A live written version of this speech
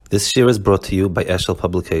This year is brought to you by Eshel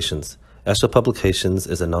Publications. Eshel Publications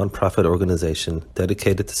is a non-profit organization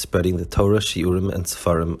dedicated to spreading the Torah, Shiurim, and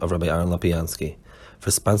Sefarim of Rabbi Aaron Lopiansky. For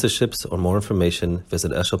sponsorships or more information,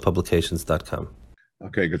 visit eshelpublications.com.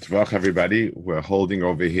 Okay, good Tvach, everybody. We're holding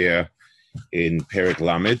over here in Perek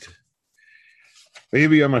Lamed.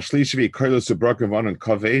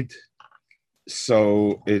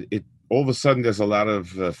 So it all of a sudden there's a lot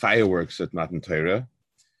of fireworks at Matan Torah.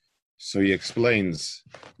 So he explains,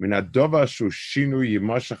 in other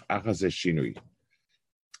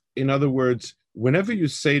words, whenever you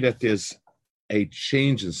say that there's a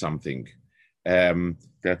change in something,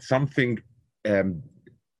 that something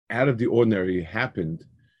out of the ordinary happened,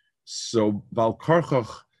 so Val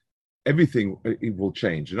Karchach, everything it will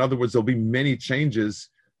change. In other words, there'll be many changes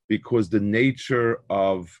because the nature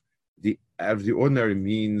of the ordinary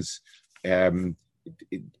means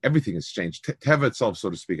everything has changed. Teva itself,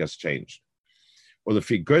 so to speak, has changed. Or the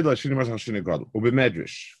figure Hashem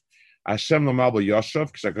Ubemedrash. Hashem Lamal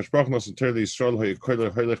Yoshav, Kshakashbach Nos and Terli Yisroel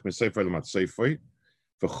Hoykoiler Hoylech Mesefer Lamatsefoi,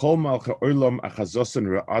 V'chol Malcha Olam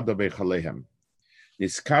Achazosen Ra'ada Bechalehem.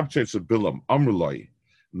 Niskabche Bilam Amruloi,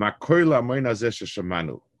 Makoila Moina Zesh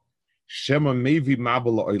Shamanu, Shema Mevi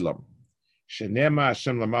Mabel Olam, Shenema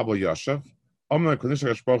Hashem Lamabel Yoshav, Omna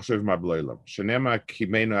Konishakashbach Shev Mabel Olam, Shenema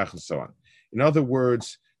Kimeno Achasoan. In other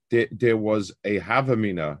words, there was a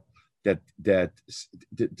havamina that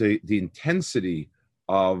the intensity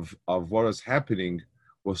of what was happening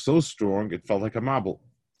was so strong it felt like a marble.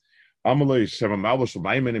 Amalei shema marble shel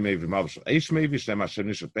ma'imene mevi marble shel eish mevi shema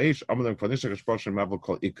shenish beish amalei kvanisha geshposh marble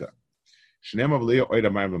kol ika shnema v'leo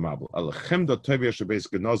oida ma'im marble alchem do tovia shebeis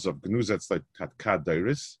genozov gnuzets like tatkad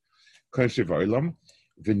dairis konshi v'olam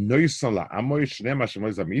v'noyson la'amoy shnema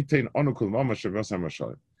shemoy zamitein onu kol mama shevos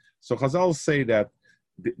hamasholim. So Chazal say that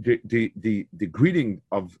the greeting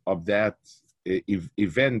of that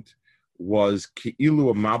event was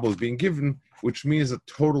ki'ilu a marble being given, which means a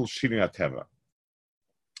total shinui ateva.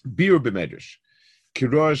 Bir b'medrash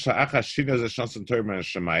kiroa sha'acha shinui zeshansan Torah men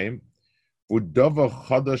shemayim udova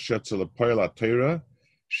chodesh yotzel lepoil haTorah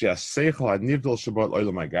she'aseichel hanivdol shabot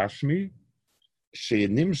olam hagashmi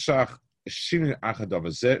she'nimshach shinui achadav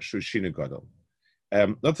hazeh shu shinui gadol.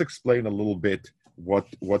 Let's explain a little bit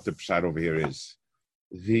what the pshat over here is.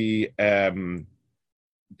 The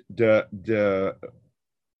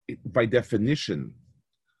by definition,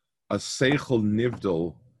 a seichel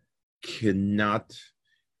nivdal cannot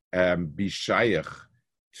be shayach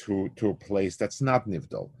to a place that's not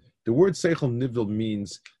nivdal. The word seichel nivdal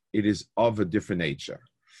means it is of a different nature.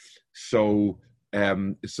 So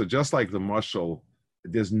just like the mashal,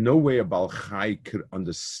 there's no way a Baal Chai could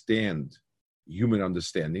understand human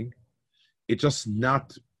understanding. It's just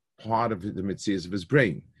not part of the mitzvahs of his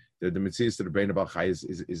brain. The mitzvahs of the brain of Baal Chai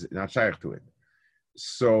is not shaykh to it.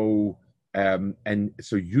 So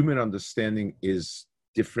human understanding is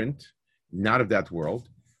different, not of that world.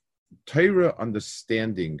 Torah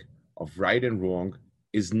understanding of right and wrong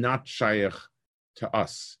is not shaykh to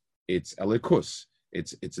us. It's elikus.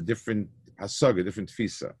 It's a different hasag, a different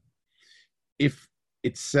tfisa. If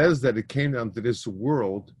it says that it came down to this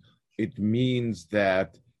world, it means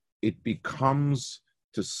that it becomes,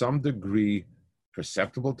 to some degree,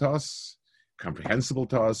 perceptible to us, comprehensible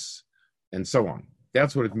to us, and so on.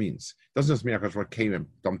 That's what it means. It doesn't just mean what came and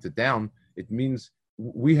dumped it down. It means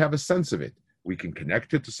we have a sense of it. We can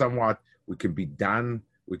connect it to somewhat. We can be done.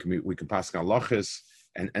 We can pass halachos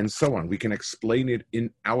and so on. We can explain it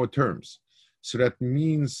in our terms. So that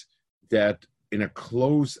means that in a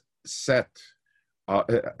closed set,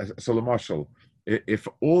 so l'mashal, if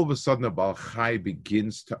all of a sudden a Baal Chai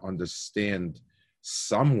begins to understand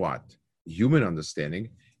somewhat human understanding,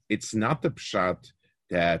 it's not the pshat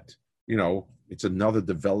that, it's another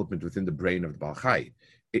development within the brain of the Baal Chai.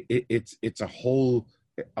 It's a whole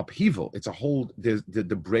upheaval. It's a whole,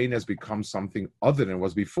 the brain has become something other than it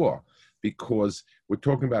was before, because we're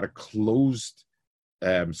talking about a closed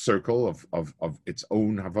circle of its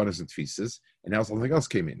own Havanas and Tfises, and now something else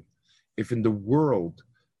came in. If in the world,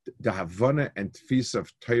 the Havana and Tfisa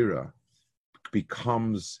of Torah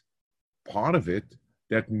becomes part of it,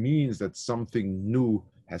 that means that something new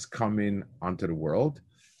has come in onto the world,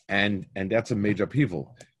 and that's a major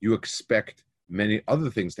upheaval. You expect many other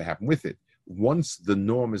things to happen with it. Once the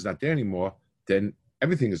norm is not there anymore, then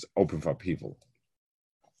everything is open for upheaval.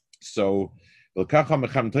 So,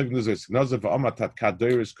 Tatkadeiris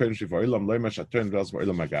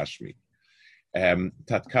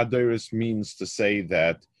means to say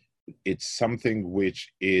that it's something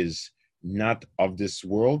which is not of this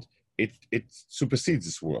world. It supersedes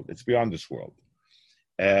this world. It's beyond this world.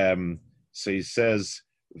 So he says,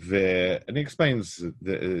 And he explains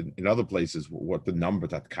in other places what the number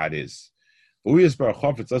that kad is. So he says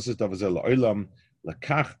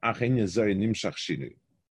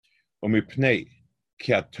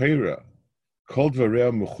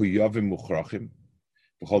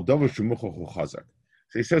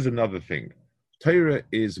another thing. Torah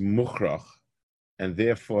is mukhrach, and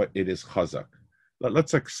therefore it is chazak.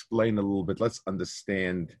 Let's explain a little bit. Let's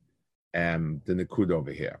understand the nikud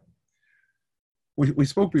over here. We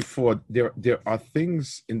spoke before. There are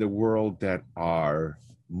things in the world that are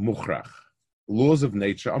mukhrach. Laws of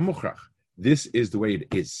nature are mukhrach. This is the way it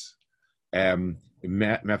is.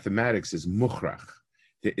 Mathematics is mukhrach.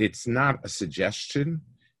 It's not a suggestion.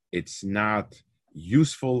 It's not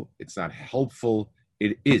useful. It's not helpful.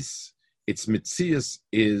 It is. Its mitzias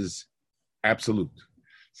is absolute.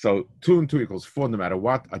 So 2 and 2 equals 4, no matter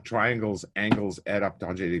what. A triangle's angles add up to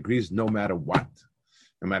 180 degrees, no matter what.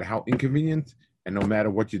 No matter how inconvenient, and no matter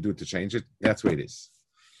what you do to change it, that's the way it is.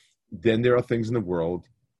 Then there are things in the world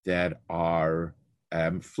that are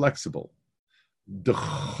flexible. The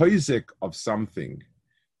chayzik of something,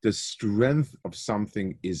 the strength of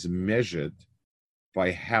something is measured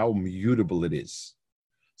by how mutable it is.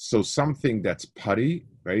 So something that's putty,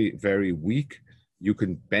 very, very weak, you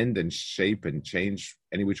can bend and shape and change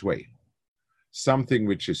any which way. Something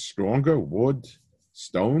which is stronger, wood,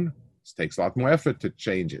 stone, it takes a lot more effort to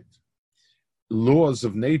change it. Laws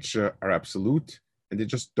of nature are absolute, and they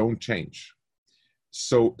just don't change.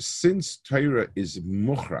 So since Torah is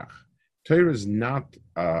mukhrach, Torah is not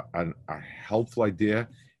a helpful idea.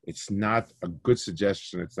 It's not a good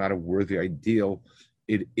suggestion. It's not a worthy ideal.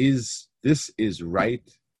 This is right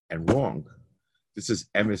and wrong. This is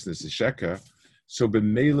emes nesisheka. So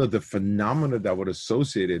b'meila, the phenomena that would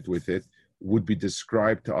associate it with it would be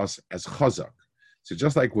described to us as chazak. So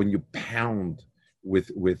just like when you pound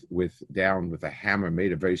with a hammer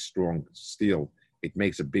made of very strong steel, it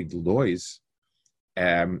makes a big noise.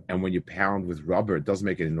 And when you pound with rubber, it doesn't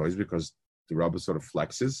make any noise because the rubber sort of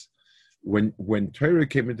flexes. When Torah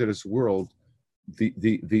came into this world,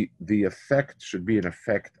 the effect should be an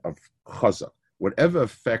effect of chazak. Whatever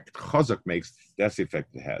effect chazak makes, that's the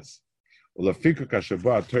effect it has. So a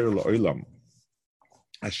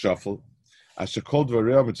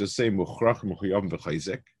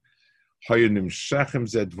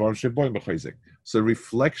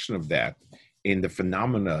reflection of that in the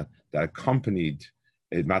phenomena that accompanied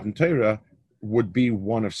Matan Torah would be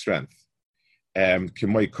one of strength.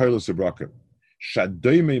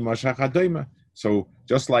 So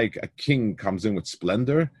just like a king comes in with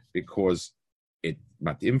splendor because it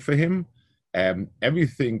matim for him,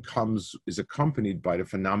 everything is accompanied by the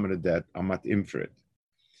phenomena that are matim for it.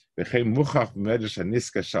 So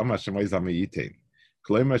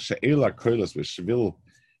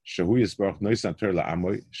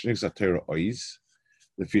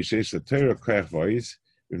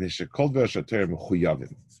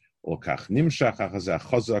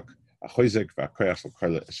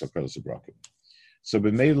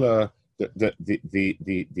b'meila,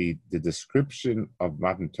 the description of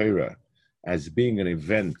Matan Torah as being an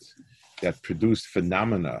event that produced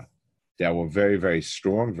phenomena that were very, very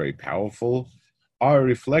strong, very powerful, are a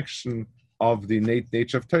reflection of the innate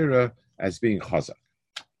nature of Torah as being chazak.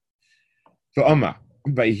 V'oma,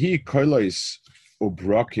 v'hi kolos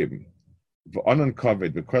ubrakim v'onan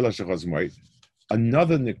kaved v'kolos shechazmoid.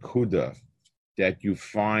 Another nekuda that you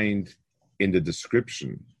find in the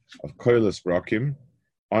description of kolos brakim,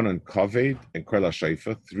 onan kaved, and kolos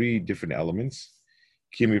sheifa, 3 different elements.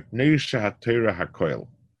 Kimipnei shehaTorah hakoil.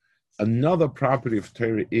 Another property of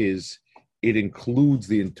Torah is it includes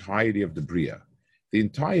the entirety of the Bria. The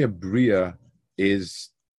entire Bria is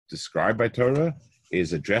described by Torah,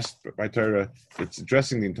 is addressed by Torah. It's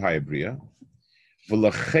addressing the entire Bria.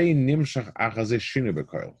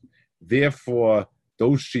 Therefore,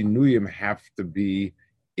 those shinuyim have to be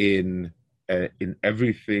in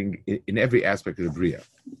everything, in every aspect of the Bria.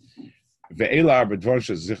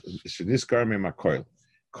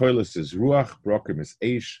 Koilos is ruach, brokim is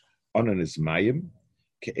eish, onan is mayim.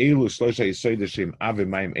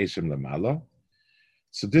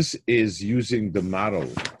 So this is using the model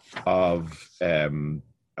of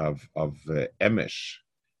Emesh,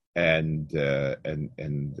 and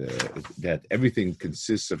that everything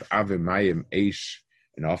consists of Avimayim, Eish,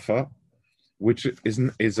 and Afa, which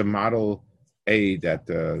is a model that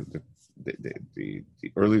the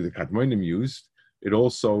Kadmonim used. It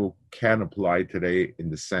also can apply today in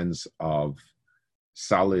the sense of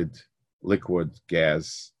solid, liquid,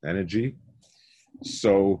 gas, energy.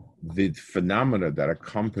 So the phenomena that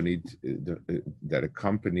accompanied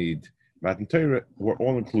Matan Torah were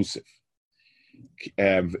all inclusive.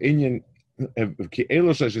 Inyan ki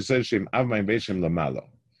elo sheshes shem avmayim beishem lamala.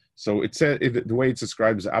 So it said the way it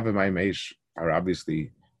describes avmayim beish are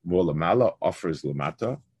obviously more lamala, offers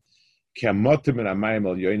lamata. Ki amotim in amayim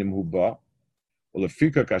al yoinim huba,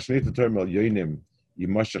 ulefika kashnita term al yoinim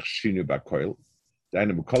yimashach shinu bakoil.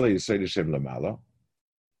 Dainu b'kol yisoid shem lamala.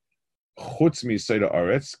 Chutz mi yisoid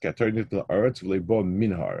haaretz, ki atornit haaretz v'leibo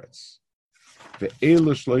min haaretz.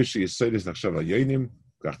 Ve'elu shloishi yisoidis nachshav al yoinim,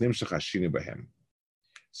 kachnim shachashinu b'hem.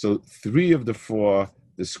 So 3 of the 4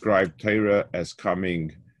 describe Torah as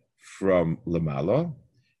coming from Lamala.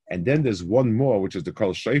 And then there's one more, which is the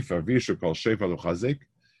Kol Shofar, Vishu Kol Shofar L'Chazik.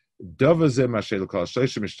 Dovazeh Mashel Kol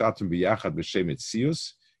Shofar Mishtatim B'Yachad B'Shem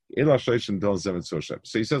Etzius. Ela Shofar Don Zem Etzoshep.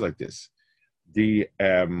 So he says like this. The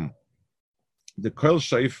Kol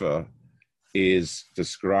Shofar is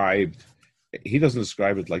described, he doesn't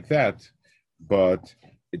describe it like that, but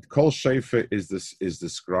Kol Shofar is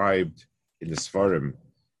described in the Sfarim,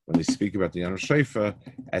 when they speak about the Yom Shofar,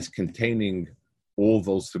 as containing all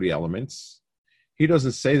those 3 elements. He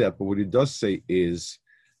doesn't say that, but what he does say is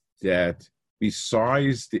that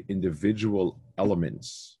besides the individual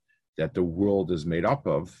elements that the world is made up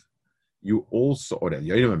of, you also, or that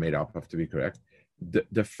Yonim are made up of, to be correct,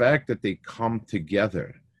 the fact that they come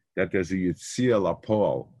together, that there's a Yitzia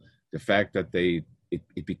Lapol, the fact that it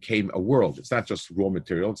became a world. It's not just raw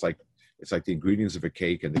material. It's like the ingredients of a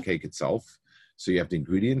cake and the cake itself. So you have the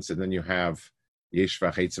ingredients, and then you have yesh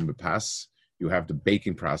v'chetz and bepas. You have the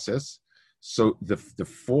baking process. So the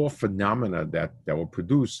 4 phenomena that were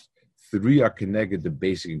produced, 3 are connected the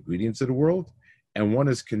basic ingredients of the world, and 1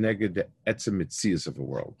 is connected the etzem mitzias of the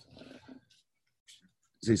world.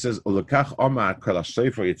 So he says, "Ulekach omar kol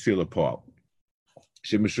hashofar yitzil l'poal,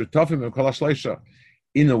 shemishutafim kol hashleisha."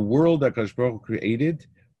 In a world that Kadosh Baruch Hu created,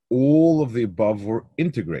 all of the above were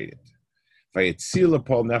integrated. A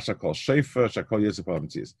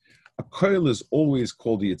koil is always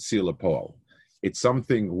called the Yitzil Apol. It's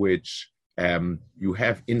something which you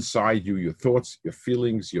have inside you, your thoughts, your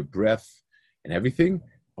feelings, your breath, and everything.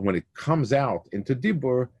 And when it comes out into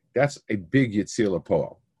Dibur, that's a big Yitzil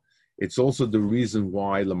Apol. It's also the reason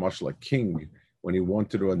why Lamashal, a king, when he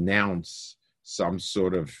wanted to announce some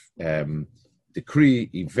sort of decree,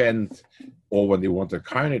 event, or when they wanted to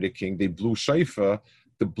coronate a king, they blew shofar.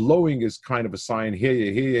 The blowing is kind of a sign,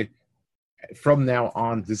 here, from now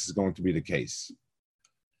on, this is going to be the case.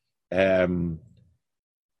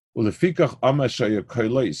 Ulefikach ama shaya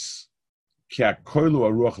koilos, ki ha-koilu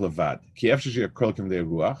ha-ruach levad, ki efsheh shaya koilkim de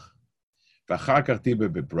ruach, v'achar kach tibe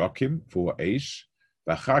bebrokim, v'hu eish,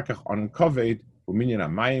 v'achar kach onan koved, v'minyan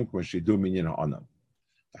ha-mayim, k'mo shidu minyan ha-onan.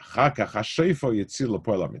 V'achar kach ha-shofar yitzil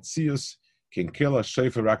l'poel ha-metzius, ki nkel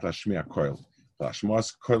ha-shofar rak l'shmi ha-koil.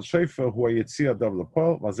 Lashmas kol shofar hu yitzia dav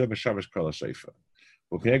l'pol, v'zeh b'shavish kol ha-shofar.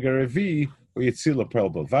 V'knega revi hu yitzia l'pol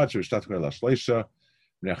b'lvad, sh'v'shtat kol ha-shleisha,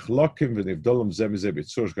 v'nechlokim v'nivdolim zeh mizeh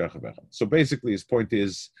b'tzur sh'kach v'echad. So basically his point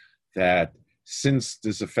is that since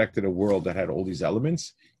this affected a world that had all these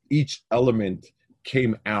elements, each element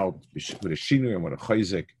came out with a shinui and with a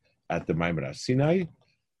chayzik at the Maimon Sinai,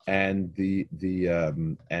 and the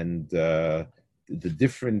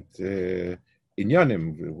different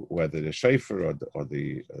inyanim, whether the shofar or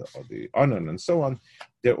the anan and so on,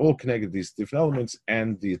 they're all connected, these different elements,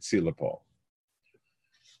 and the Yitzil Paul.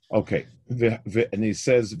 Okay, and he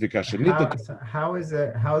says, how is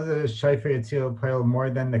a shofar Yitzil Paul more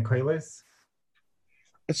than the koilis?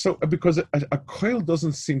 So because a koil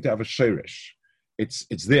doesn't seem to have a shirish,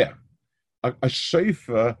 it's there. A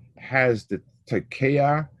shofar has the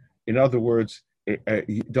tekeah. In other words,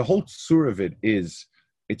 the whole tzur of it is,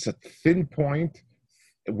 it's a thin point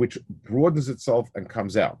which broadens itself and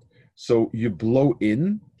comes out. So you blow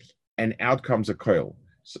in, and out comes a coil.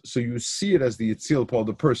 So you see it as the Yitzil Paul,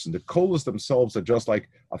 the person. The coils themselves are just like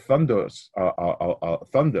a thunder.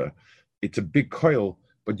 It's a big coil,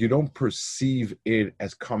 but you don't perceive it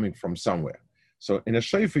as coming from somewhere. So in a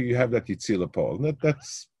shofar, you have that Yitzil Paul. And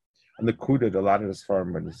that's and the Kuda, a lot of this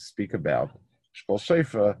farm when they speak about Shkol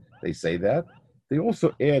Shofar, they say that. They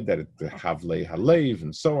also add that it's the Havlei Halev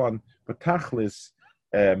and so on. But Tachlis,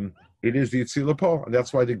 it is the Yitzil Paul. And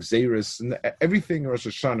that's why the Gzeris and everything Rosh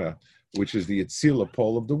Hashanah, which is the Yitzil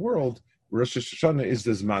Paul of the world, Rosh Hashanah is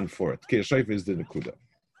the Zman for it. Ki Shofar is the Nekuda.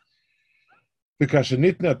 Because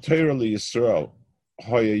Shenitna Torah Yisroel,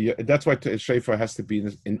 that's why Shofar has to be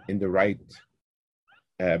in the right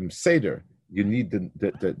Seder. You need the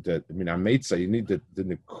Meitza, you need the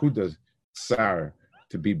Nekuda Tsar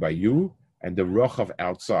to be by you, and the Rochav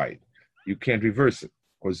outside. You can't reverse it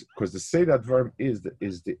because the Seder Dvarim is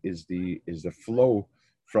the flow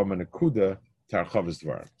from a Nekuda to Archavas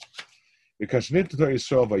Dvarim. Because Nitto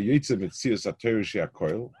Yisroel vayitze mitzias atayr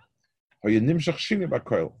she'akoil, vayinimshach shini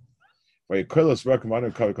b'akoil, vayakoil es bakum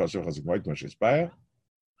anu kol kol shech hazik moit moshes baya,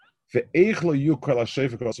 ve'eich lo yu kol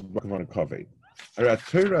ha'shefek kol bakum anu kaved. Ara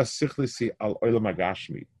atayr sichlisi al olam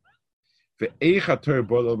hagashmi, ve'eich atayr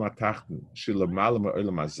bo olam hatachten she'lamala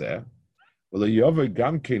ma'olam hazeh, v'lo yover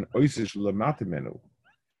gam kein oisish l'lamata menu,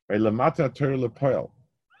 ve'lamata atayr lepoil.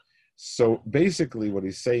 So basically, what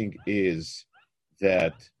he's saying is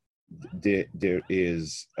that there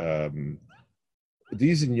is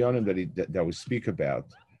these inyanim that we speak about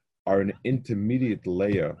are an intermediate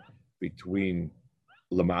layer between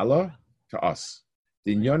lamala to us.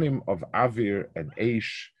 The inyanim of avir and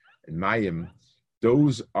eish and mayim,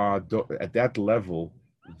 those are at that level.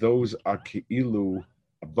 Those are keilu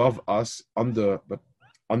above us, under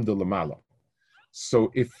lamala. So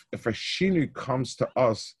if a shinu comes to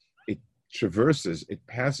us, it traverses, it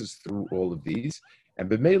passes through all of these. And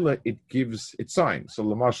b'meila it gives its sign. So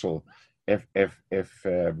lamashal, if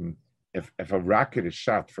a rocket is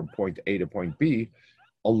shot from point A to point B,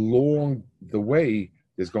 along the way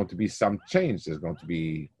there's going to be some change. There's going to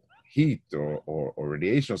be heat or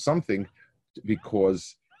radiation or something,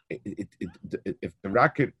 because if the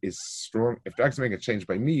rocket is strong, if the rocket is making a change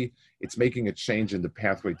by me, it's making a change in the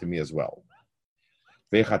pathway to me as well.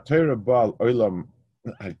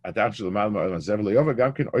 Adaption the Malma and Zevli over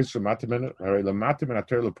Gamkin, Oyster Mataman, Harela Mataman at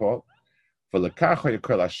Turla Paul, for the Kaho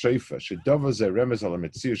Yakola Shefa, she dovers a remes on the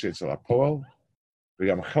Metsu Shades of Paul, we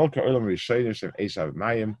am Helka Olam Rishanish and Asav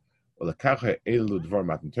Mayim, or the Kaho Elud Vor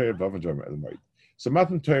Matan Torah, Vavador Elmoid. So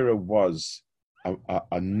Matan Torah was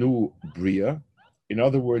a new Bria. In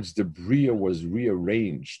other words, the Bria was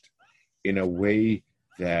rearranged in a way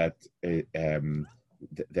that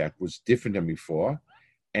that was different than before.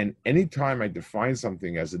 And anytime I define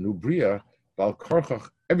something as a new bria, Bal Korchach,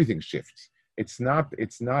 everything shifts. It's not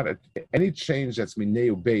any change that's minei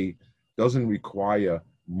ubei doesn't require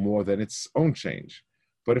more than its own change.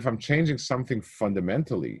 But if I'm changing something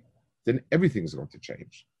fundamentally, then everything's going to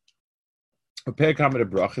change. Perek Hamid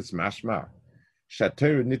Brachas Mashma,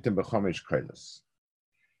 Shater Nitim B'Chomish Krelis.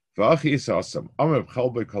 V'achi is awesome. Amr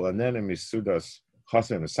B'Chalbei Kolanenem Misudas.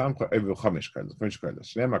 Chasem Samcha Evu Chamish Krelis, Chamish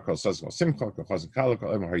Krelis. Shnema Kol Sazmo Simcha Kol Chasem Kala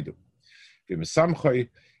Kol Ema Haidu. V'Mesamchoi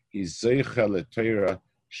is Zeicha LeTeira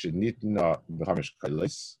Shenitna B'Chamish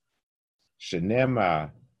Krelis. Shnema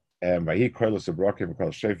Vahi Krelis Ubrokim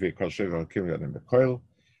Kol Shevi Kol Shevi Kol Kim Yadim B'Koil.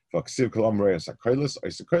 V'Ksiv Kol Amrei Asa Krelis.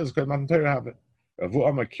 Oisa Krelis Kol Matan Teira Have. V'Vu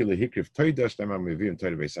Amar Kila Hikriv Toida Shnema Mevim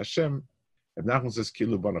Teira Beis Hashem. V'Nachon says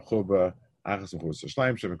Kilu Banachoba Achas Mechus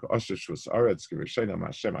Shleim Shem Kosher Shus Aretz Kivishena Ma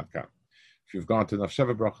Hashem Adkan. If you've gone to enough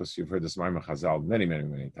Sheva Brachos, you've heard this Maimon Chazal many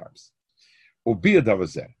times. Ubiyah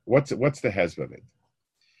Davazeh. What's the hezbollah of it?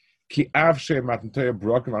 Ki av she matan Torah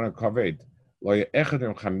broken on a kaved lo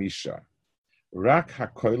ye'echadem chamisha rak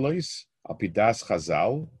hakoilos al pidas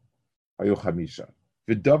Chazal hayu chamisha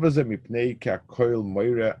v'davazeh mipnei ki hakoil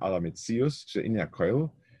moire al hametzius she'in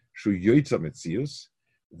hakoil shu yoytza metzius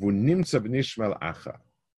v'nimtza b'nishmal acha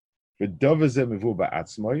v'davazeh mevu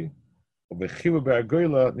ba'atzmoi v'chivu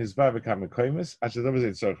be'agoyla nizbar v'kam mekoymes asher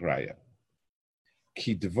davazeh tzorch raya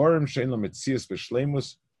ki dvarim she'in lo metzius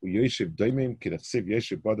b'shleimus u'yoshev doimim ki nechsev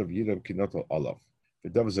yoshev badav yidam ki notal olav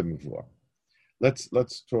v'davazeh mevu.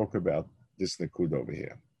 Let's talk about this nikud over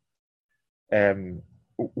here.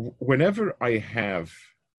 Whenever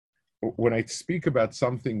when I speak about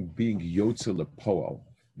something being yotze lepoal,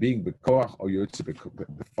 being bekoach or yotze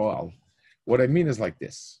befoal, what I mean is like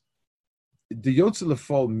this. The yotze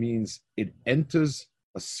lepoal means it enters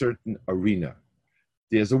a certain arena.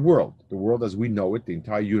 There's a world, the world as we know it, the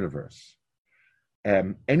entire universe.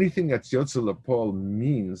 Anything that's yotze lepoal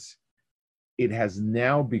means it has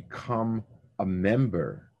now become a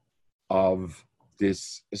member of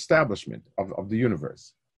this establishment of the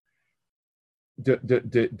universe. The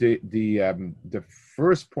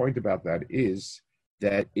first point about that is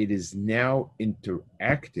that it is now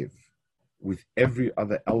interactive with every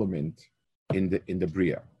other element in the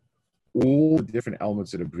Bria. All the different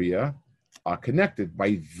elements of the Bria are connected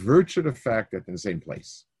by virtue of the fact that they're in the same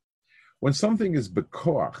place. When something is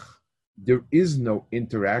bekoach, there is no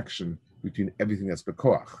interaction between everything that's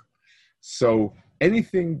bekoach. So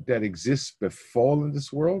anything that exists befall in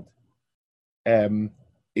this world interacts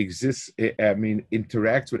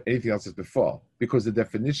with anything else that's befall, because the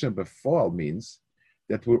definition of befall means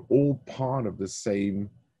that we're all part of the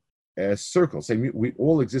same circle. We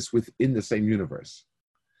all exist within the same universe.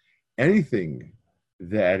 Anything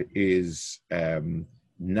that is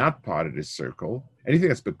not part of this circle, anything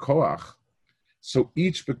that's bekoach, so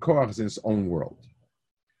each bekoach is in its own world.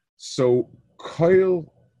 So koil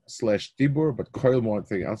 /dibur, but koil more than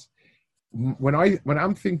anything else, When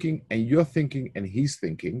I'm thinking and you're thinking and he's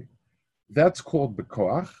thinking, that's called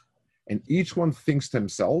bekoach, and each one thinks to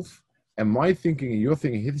himself, and my thinking and your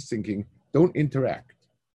thinking and his thinking don't interact.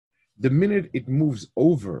 The minute it moves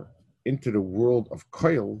over into the world of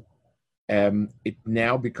koil, it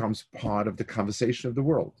now becomes part of the conversation of the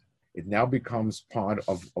world. It now becomes part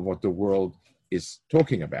of what the world is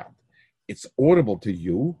talking about. It's audible to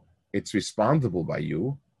you, it's responsible by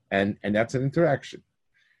you, and that's an interaction.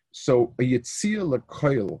 So a yitzia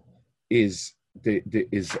lekoil is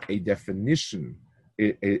a definition,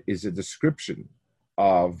 is a description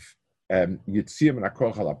of yitzia min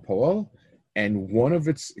hakoach al hapoel, and one of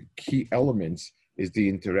its key elements is the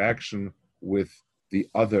interaction with the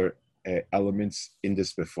other elements in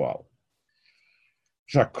this befall.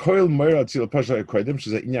 שהכל מויר אציל פשע קודם,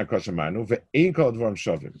 שזה עניין כמו שאמרנו, ואין כל הדברים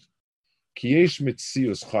שווים. כי יש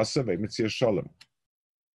מציאוס חסר ומציאוס שלום.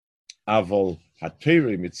 אבל התורה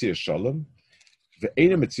היא מציאוס שלום,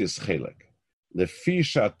 ואין מציאוס חלק. לפי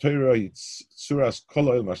שהתורה היא צורס כל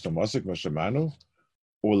העולם השלמוסק, כמו שאמרנו,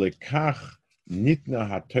 ולכך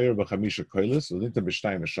ניתנה התורה בחמישה קוילס, וניתנה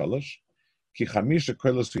בשתיים ושלוש, כי חמישה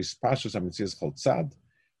קוילס הוא הספשטוס המציאוס כל צד,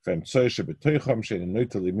 והאמצעי שבתוכם שאין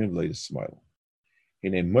נוטה לימין ולא ישמאל.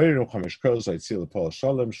 הנה מוירים חמש קוילס להציל לפועל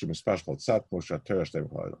שלום, שמספש כל צד, כמו שהתורה שתיים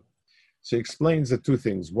כל העולם. So he explains the two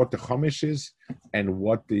things: what the chamesh is and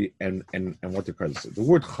what the what the koil is. The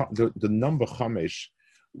word the number chamesh,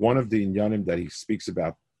 one of the inyanim that he speaks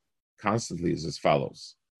about constantly is as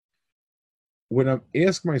follows. When I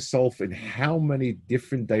ask myself in how many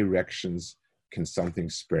different directions can something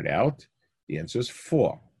spread out, the answer is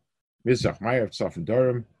 4. Mizrach, Ma'ariv, Tzaf, and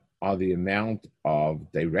Durham are the amount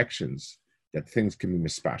of directions that things can be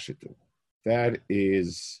mispashitu. That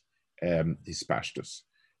is hispashtus.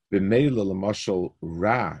 B'meila l'mashal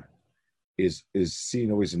ra is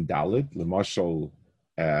seen always in Dalid. L'mashal,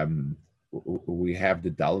 we have the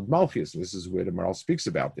Dalid Malchias. This is where the Maral speaks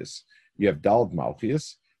about this. You have Dalid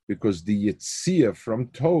Malchias because the Yitzia from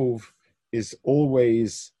Tov is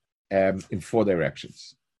always in 4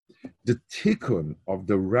 directions. The tikkun of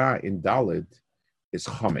the ra in Dalid is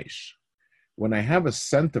chamesh. When I have a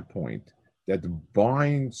center point that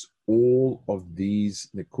binds all of these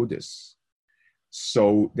nekudis,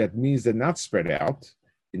 so that means they're not spread out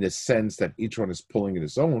in the sense that each one is pulling in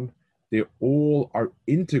its own. They all are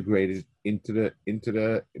integrated into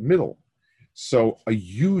the middle. So a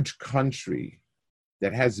huge country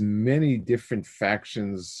that has many different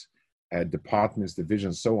factions, departments,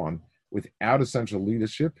 divisions, so on, without a central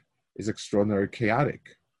leadership is extraordinarily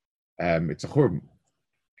chaotic. It's a churban.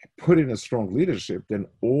 Put in a strong leadership, then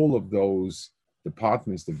all of those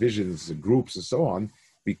departments, divisions, groups, and so on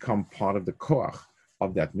become part of the koach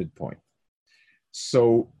of that midpoint.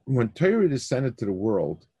 So when Torah descended to the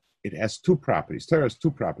world, it has 2 properties. Torah has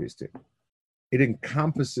 2 properties to it. It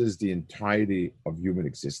encompasses the entirety of human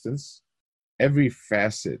existence. Every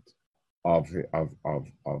facet of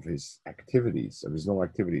his activities, of his normal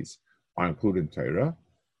activities, are included in Torah.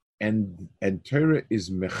 And Torah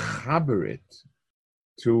is mechaberit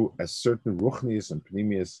to a certain ruchnius and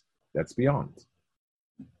pnimius that's beyond.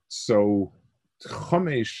 So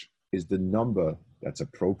Chomesh is the number that's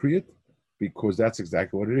appropriate because that's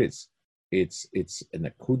exactly what it is. It's an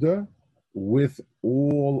akuda with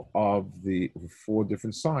all of the 4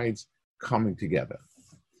 different sides coming together.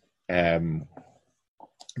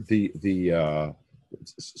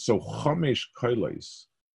 So Chomesh Kolos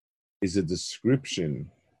is a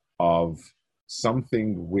description of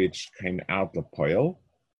something which came out the poil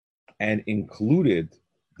and included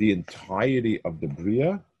the entirety of the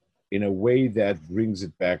bria in a way that brings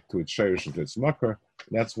it back to its shayrish and to its makar.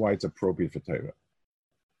 That's why it's appropriate for Torah.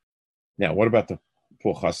 Now, what about the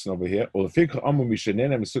poor chassan over here?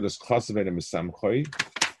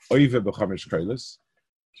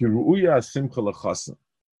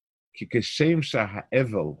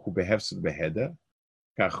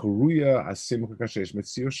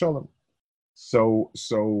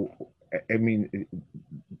 So I mean,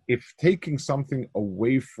 if taking something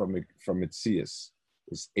away from its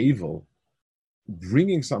is evil,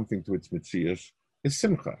 bringing something to its mitzias is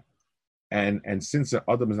simcha. And since the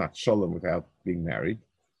Adam is not shalom without being married,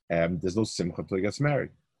 there's no simcha till he gets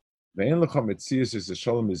married. Ve'en lecha mitzias is the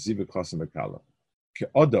shalom is zivik chasam v'kala. Ke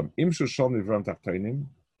Adam imshu shalom nivram tachtoinim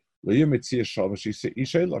le'yu mitzias shalom shise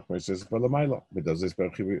ishaylach moises b'lamayla v'does this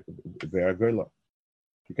berchi v'eragoyla.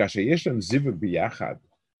 Because yesh them zivik biyachad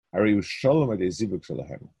hari hu shalom adei zivik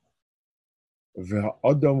shalahem.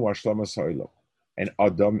 Ve'adam wa shlamas ha'olam. And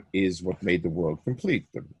Adam is what made the world complete.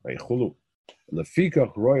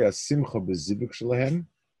 Lefikach roya simcha bezibuk shalahem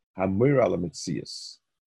hamir ala mitzias.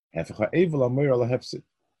 Hefecha evel hamir ala hefsid.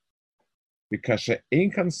 because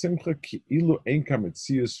ein kan simcha ki ilu ein kan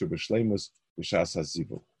metzius ubeshleimus b'shas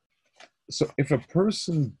hazivu. So if a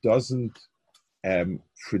person doesn't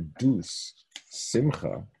produce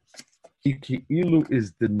simcha, he ki ilu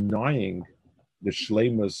is denying the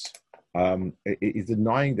shleimus, is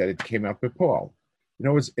denying that it came out b'poal. In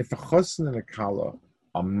other words, if a chassan and a kala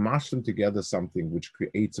are mashing together something which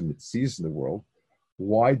creates a metzius in the world,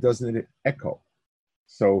 why doesn't it echo?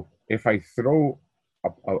 So if I throw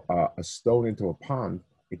a stone into a pond,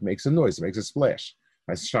 it makes a noise, it makes a splash.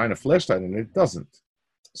 I shine a flashlight and it doesn't.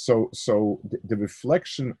 So the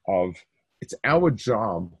reflection of, it's our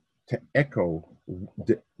job to echo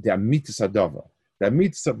the amitis adava. The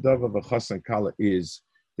amitis adava of the chassan kala is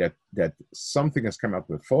that something has come out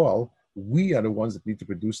with fall. We are the ones that need to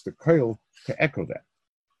produce the koil to echo that.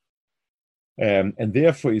 And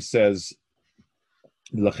therefore he says,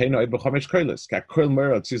 L'cheino b'chamesh koilos, ka'koil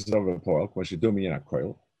mer al tzis adava poal, k'ma shedu minyan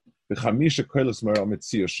ha'koil, v'chamisha koilos mer al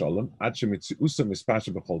metzius shalom, ad shemetziusa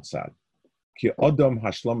mispasha b'chol tzad. Ki odom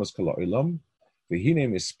hashlamas kol ha'olam, v'hine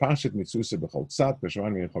mispashet metziusa b'chol tzad,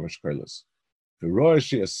 k'shman minyan chamesh koilos. V'roa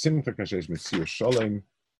she asimcha kashesh metzius shalom,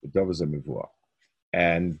 v'dova ze mivua.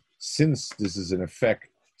 And since this is in effect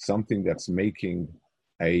something that's making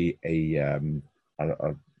a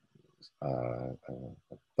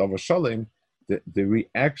dova shalom, the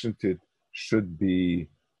reaction to it should be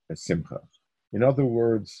a simcha. In other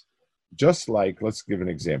words, just like, let's give an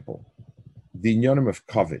example. The inyanim of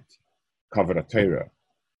kavod atayra,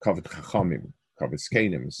 kavod chachamim, kavod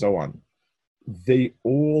skenim, and so on, they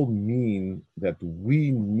all mean that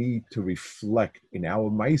we need to reflect in our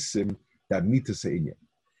maisim that mitas ha'inyan.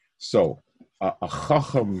 So a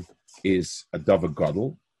chacham is a dava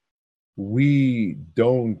gadol. We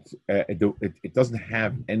don't, it doesn't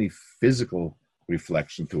have any physical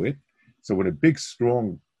reflection to it. So when a big,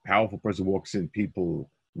 strong, powerful person walks in,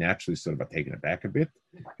 people naturally sort of are taken aback a bit.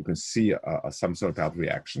 You can see some sort of powerful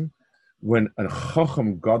reaction. When a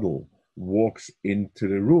chacham gadol walks into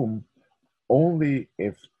the room, only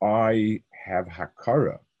if I have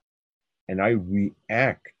hakara and I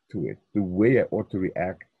react to it the way I ought to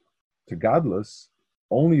react to gadlus,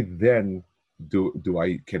 only then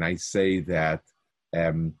can I say that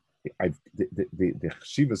the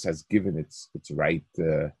chshivas has given its right,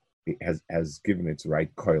 it has given its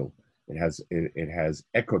right coil. It has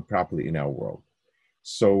echoed properly in our world.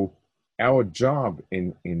 So our job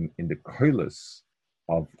in the koilus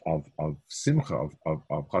of simcha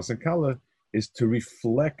of chassan kala is to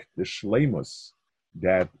reflect the shleimus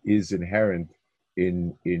that is inherent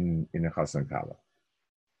in a chassan kala.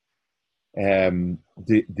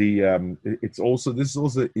 It's also, this is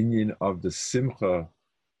also inyan of the simcha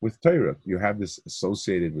with Torah. You have this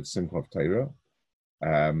associated with simcha of Torah,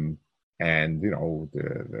 and you know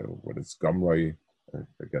what is Gomroi,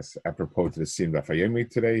 I guess apropos to the scene of Rafayemi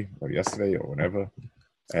today or yesterday or whenever,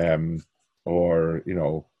 or you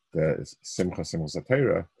know the simcha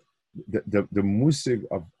Torah, the musig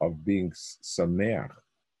of being sameach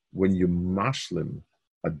when you mashlim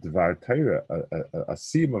a dvar Torah, a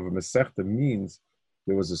sim of a mesechta means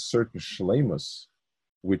there was a certain shleimus,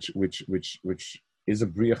 which is a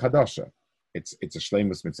bria chadasha. It's a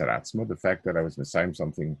shleimus mitzaratzma. The fact that I was messiahing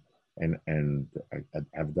something and I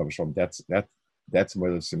have a double shalom, that's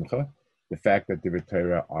more simcha. The fact that the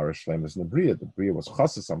Torah are a shleimus in the bria was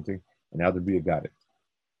chasa something, and now the bria got it.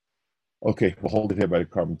 Okay, we'll hold it here by the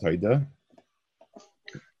carbon taida.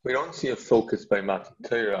 We don't see a focus by Matan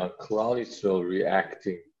Torah on Klal Yisrael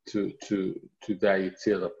reacting to the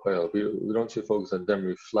Yitzir Apoel. We don't see a focus on them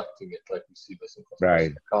reflecting it like we see by Simchas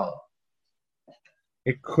Right. Kala.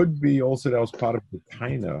 It could be also that was part of the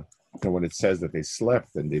taina, when it says that they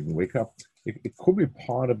slept and they didn't wake up. It could be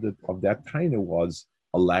part of that taina was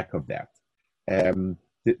a lack of that.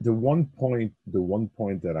 The one point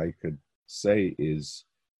that I could say is,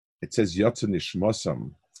 it says Yotze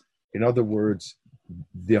Nishmosam. In other words,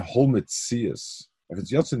 the whole Metzius, if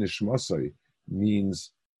it's Yotze Nishmosai,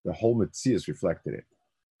 means the whole Metzius reflected it.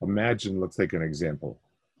 Imagine, let's take an example.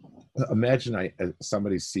 Imagine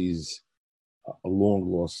somebody sees a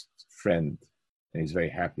long-lost friend, and he's very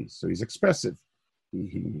happy. So he's expressive.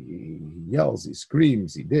 He yells, he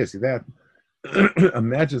screams, he this, he that.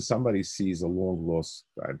 Imagine somebody sees a long-lost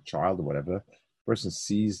child or whatever. The person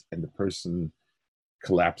sees, and the person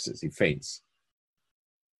collapses, he faints.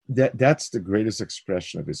 That's the greatest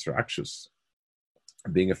expression of Yisrakshus,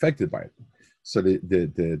 being affected by it. So the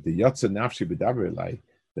Yotze Nafshi B'daber Elai,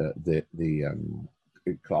 the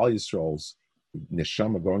Klal Yisrael's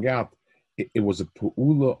neshama going out, it was a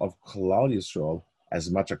pu'ula of Klal Yisrael as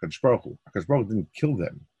much as HaKadosh Baruch Hu. HaKadosh Baruch Hu didn't kill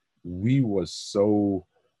them. We were so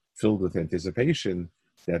filled with anticipation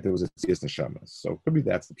that there was a tzias neshamas. So could be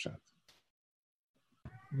that's the pshat.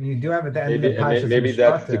 You do have at the end of the Maybe, Parshas maybe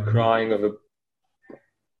that's the Mishpatim. crying of a.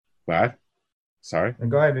 What? Sorry.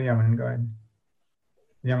 Go ahead, Yaman. Go ahead.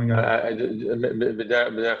 Yaman, go ahead.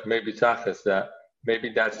 Maybe tachas that. Maybe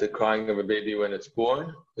that's the crying of a baby when it's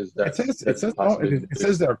born. Is that? It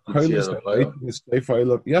says there.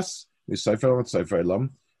 Yes,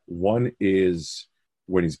 one is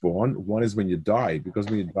when he's born. One is when you die, because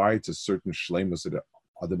when you die, it's a certain shleimus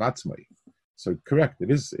of the matzmai. So correct,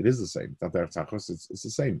 it is the same. It's the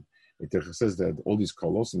same. It says that all these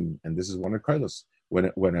kolos, and this is one of kolos.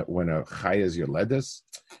 When a chay is your ledes,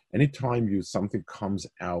 anytime something comes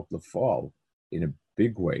out the fall in a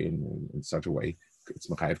big way, in such a way, it's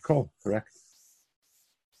mechayev kol. Correct.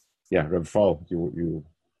 Yeah, Reb Fall, you.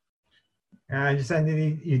 Just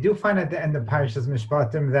you do find at the end of Parshas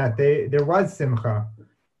Mishpatim that there was simcha.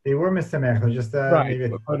 They were misamech, just right,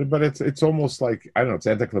 maybe. But it's almost like, I don't know. It's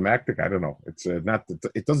anticlimactic. I don't know. It's not.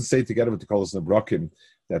 It doesn't say together with the kolos nebrokim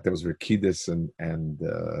that there was rekidus and.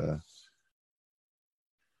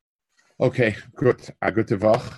 Okay, good. A good tevach.